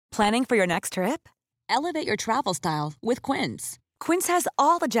Planning for your next trip? Elevate your travel style with Quince. Quince has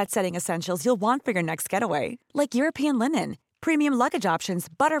all the jet-setting essentials you'll want for your next getaway, like European linen, premium luggage options,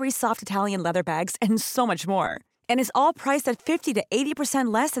 buttery soft Italian leather bags, and so much more. And is all priced at 50 to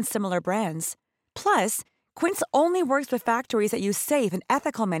 80% less than similar brands. Plus, Quince only works with factories that use safe and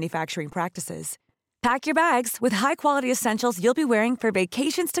ethical manufacturing practices. Pack your bags with high-quality essentials you'll be wearing for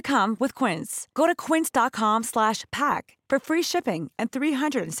vacations to come with Quince. Go to quince.com/pack for free shipping and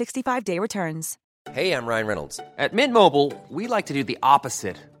 365-day returns. Hey, I'm Ryan Reynolds. At Mint Mobile, we like to do the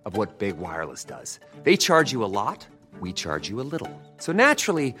opposite of what Big Wireless does. They charge you a lot, we charge you a little. So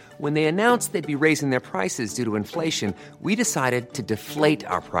naturally, when they announced they'd be raising their prices due to inflation, we decided to deflate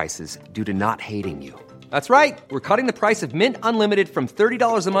our prices due to not hating you. That's right. We're cutting the price of Mint Unlimited from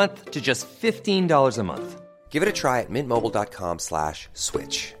 $30 a month to just $15 a month. Give it a try at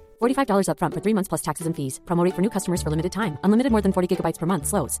mintmobile.com/switch. $45 up front for 3 months plus taxes and fees. Promo rate for new customers for limited time. Unlimited more than 40 gigabytes per month.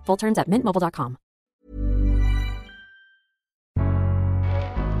 Slows full terms at mintmobile.com.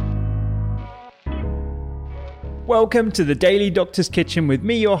 Welcome to the Daily Doctor's Kitchen with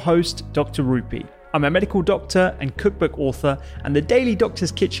me, your host, Dr. Rupi. I'm a medical doctor and cookbook author, and the Daily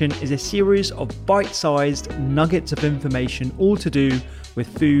Doctor's Kitchen is a series of bite-sized nuggets of information all to do with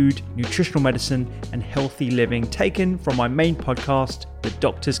food, nutritional medicine, and healthy living, taken from my main podcast, the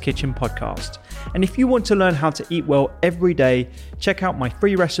Doctor's Kitchen Podcast. And if you want to learn how to eat well every day, check out my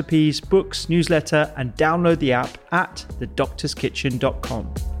free recipes, books, newsletter, and download the app at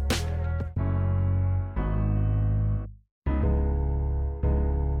thedoctorskitchen.com.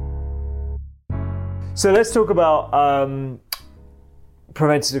 So let's talk about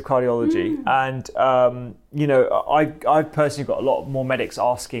preventative cardiology. And, I've personally got a lot more medics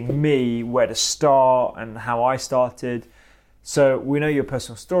asking me where to start and how I started. So we know your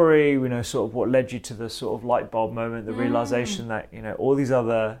personal story. We know sort of what led you to the sort of light bulb moment, the realization that, all these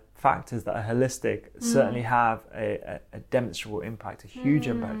other factors that are holistic certainly have a demonstrable impact, a huge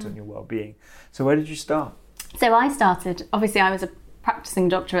impact on your well-being. So where did you start? So I started, obviously I was a practicing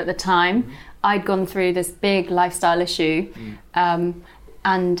doctor at the time. I'd gone through this big lifestyle issue and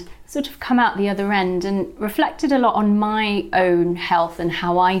sort of come out the other end and reflected a lot on my own health and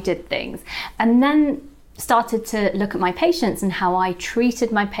how I did things. And then started to look at my patients and how I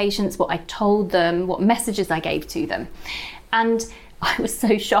treated my patients, what I told them, what messages I gave to them. And I was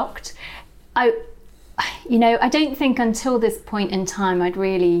so shocked. I don't think until this point in time I'd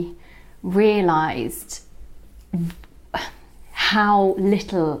really realised how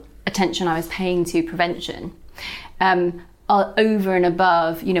little attention I was paying to prevention, over and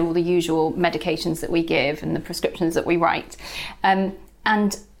above, all the usual medications that we give and the prescriptions that we write. And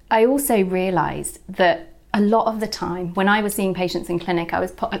I also realised that a lot of the time when I was seeing patients in clinic, I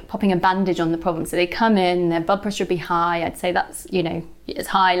was popping a bandage on the problem. So they come in, their blood pressure would be high. I'd say that's, it's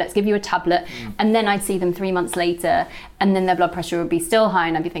high, let's give you a tablet. And then I'd see them 3 months later and then their blood pressure would be still high.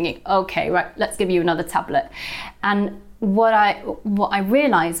 And I'd be thinking, okay, right, let's give you another tablet. And what I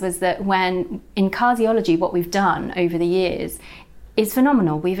realised was that when in cardiology, what we've done over the years is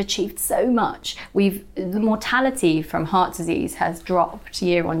phenomenal. We've achieved so much. The mortality from heart disease has dropped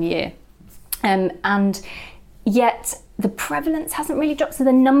year on year. And yet the prevalence hasn't really dropped. So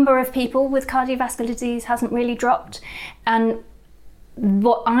the number of people with cardiovascular disease hasn't really dropped. And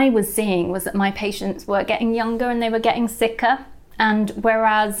what I was seeing was that my patients were getting younger and they were getting sicker. And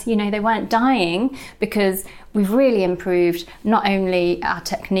whereas, they weren't dying, because we've really improved not only our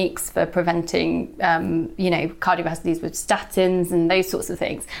techniques for preventing, cardiovascular disease with statins and those sorts of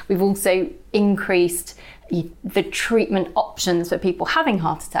things, we've also increased the treatment options for people having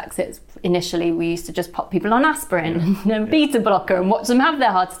heart attacks. Initially, we used to just pop people on aspirin and beta blocker and watch them have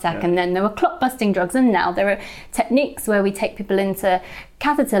their heart attack. And then there were clot busting drugs. And now there are techniques where we take people into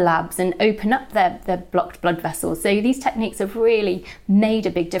catheter labs and open up their blocked blood vessels. So these techniques have really made a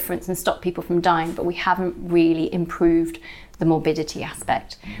big difference and stopped people from dying, but we haven't really improved the morbidity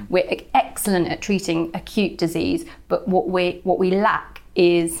aspect. We're excellent at treating acute disease, but what we lack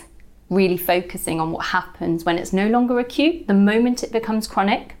is really focusing on what happens when it's no longer acute, the moment it becomes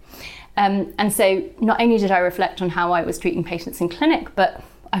chronic. And so not only did I reflect on how I was treating patients in clinic, but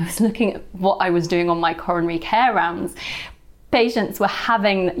I was looking at what I was doing on my coronary care rounds. Patients were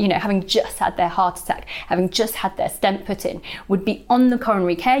having just had their heart attack, having just had their stent put in, would be on the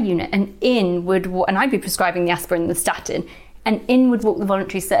coronary care unit, and and I'd be prescribing the aspirin and the statin, and in would walk the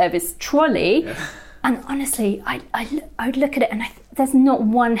voluntary service trolley. Yeah. And honestly, I would look at it and there's not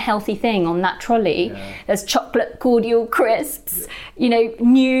one healthy thing on that trolley. Yeah. There's chocolate cordial crisps,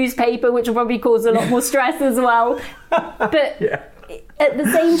 newspaper, which will probably cause a lot more stress as well. But at the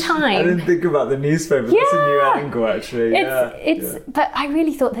same time, I didn't think about the newspaper. That's a new angle, actually. But I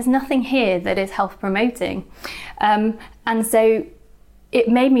really thought there's nothing here that is health promoting, and so it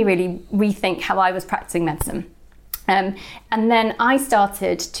made me really rethink how I was practicing medicine. And then I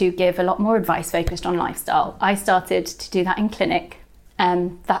started to give a lot more advice focused on lifestyle. I started to do that in clinic.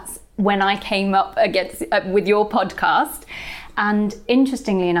 That's when I came up against with your podcast. And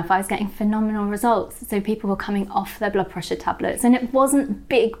interestingly enough, I was getting phenomenal results. So people were coming off their blood pressure tablets, and it wasn't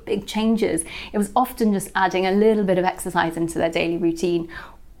big changes. It was often just adding a little bit of exercise into their daily routine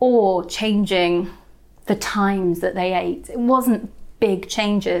or changing the times that they ate. It wasn't big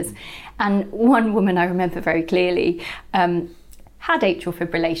changes. And one woman I remember very clearly had atrial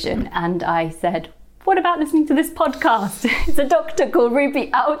fibrillation, and I said, what about listening to this podcast? It's a doctor called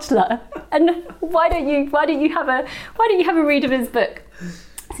Ruby Outler, and why don't you have a read of his book?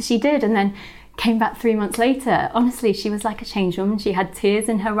 So she did, and then came back 3 months later. Honestly, she was like a changed woman. She had tears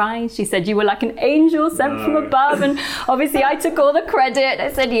in her eyes. She said, you were like an angel sent from above. And obviously I took all the credit.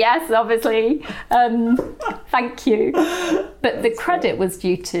 I said, yes, obviously. Thank you. But the credit was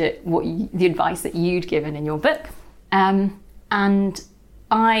due to the advice that you'd given in your book. And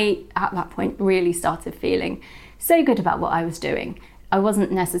I, at that point, really started feeling so good about what I was doing. I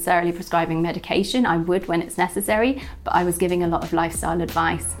wasn't necessarily prescribing medication. I would when it's necessary, but I was giving a lot of lifestyle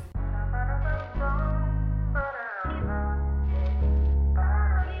advice.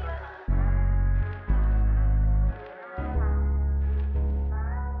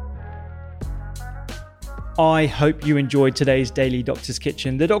 I hope you enjoyed today's Daily Doctor's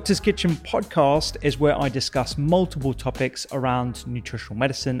Kitchen. The Doctor's Kitchen podcast is where I discuss multiple topics around nutritional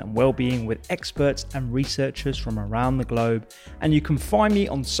medicine and well-being with experts and researchers from around the globe. And you can find me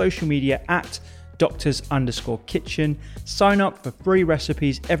on social media at doctors_kitchen. Sign up for free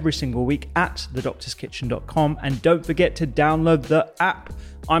recipes every single week at thedoctorskitchen.com. And don't forget to download the app.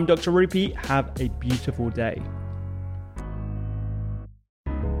 I'm Dr. Rupy. Have a beautiful day.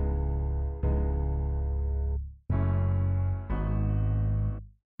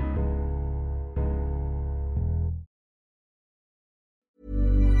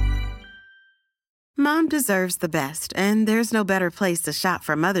 Mom deserves the best, and there's no better place to shop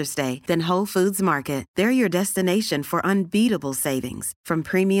for Mother's Day than Whole Foods Market. They're your destination for unbeatable savings, from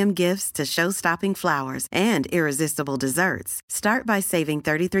premium gifts to show-stopping flowers and irresistible desserts. Start by saving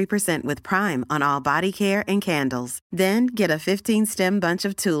 33% with Prime on all body care and candles. Then get a 15-stem bunch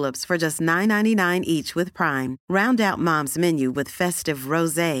of tulips for just $9.99 each with Prime. Round out Mom's menu with festive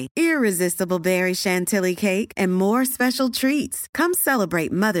rosé, irresistible berry chantilly cake, and more special treats. Come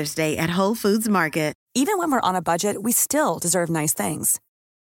celebrate Mother's Day at Whole Foods Market. Even when we're on a budget, we still deserve nice things.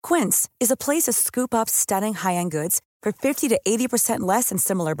 Quince is a place to scoop up stunning high-end goods for 50 to 80% less than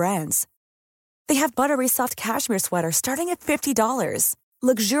similar brands. They have buttery soft cashmere sweaters starting at $50,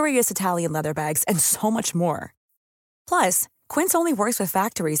 luxurious Italian leather bags, and so much more. Plus, Quince only works with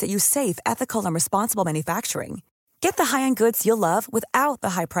factories that use safe, ethical, and responsible manufacturing. Get the high-end goods you'll love without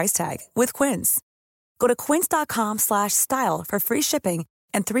the high price tag with Quince. Go to quince.com/style for free shipping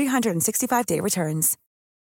and 365-day returns.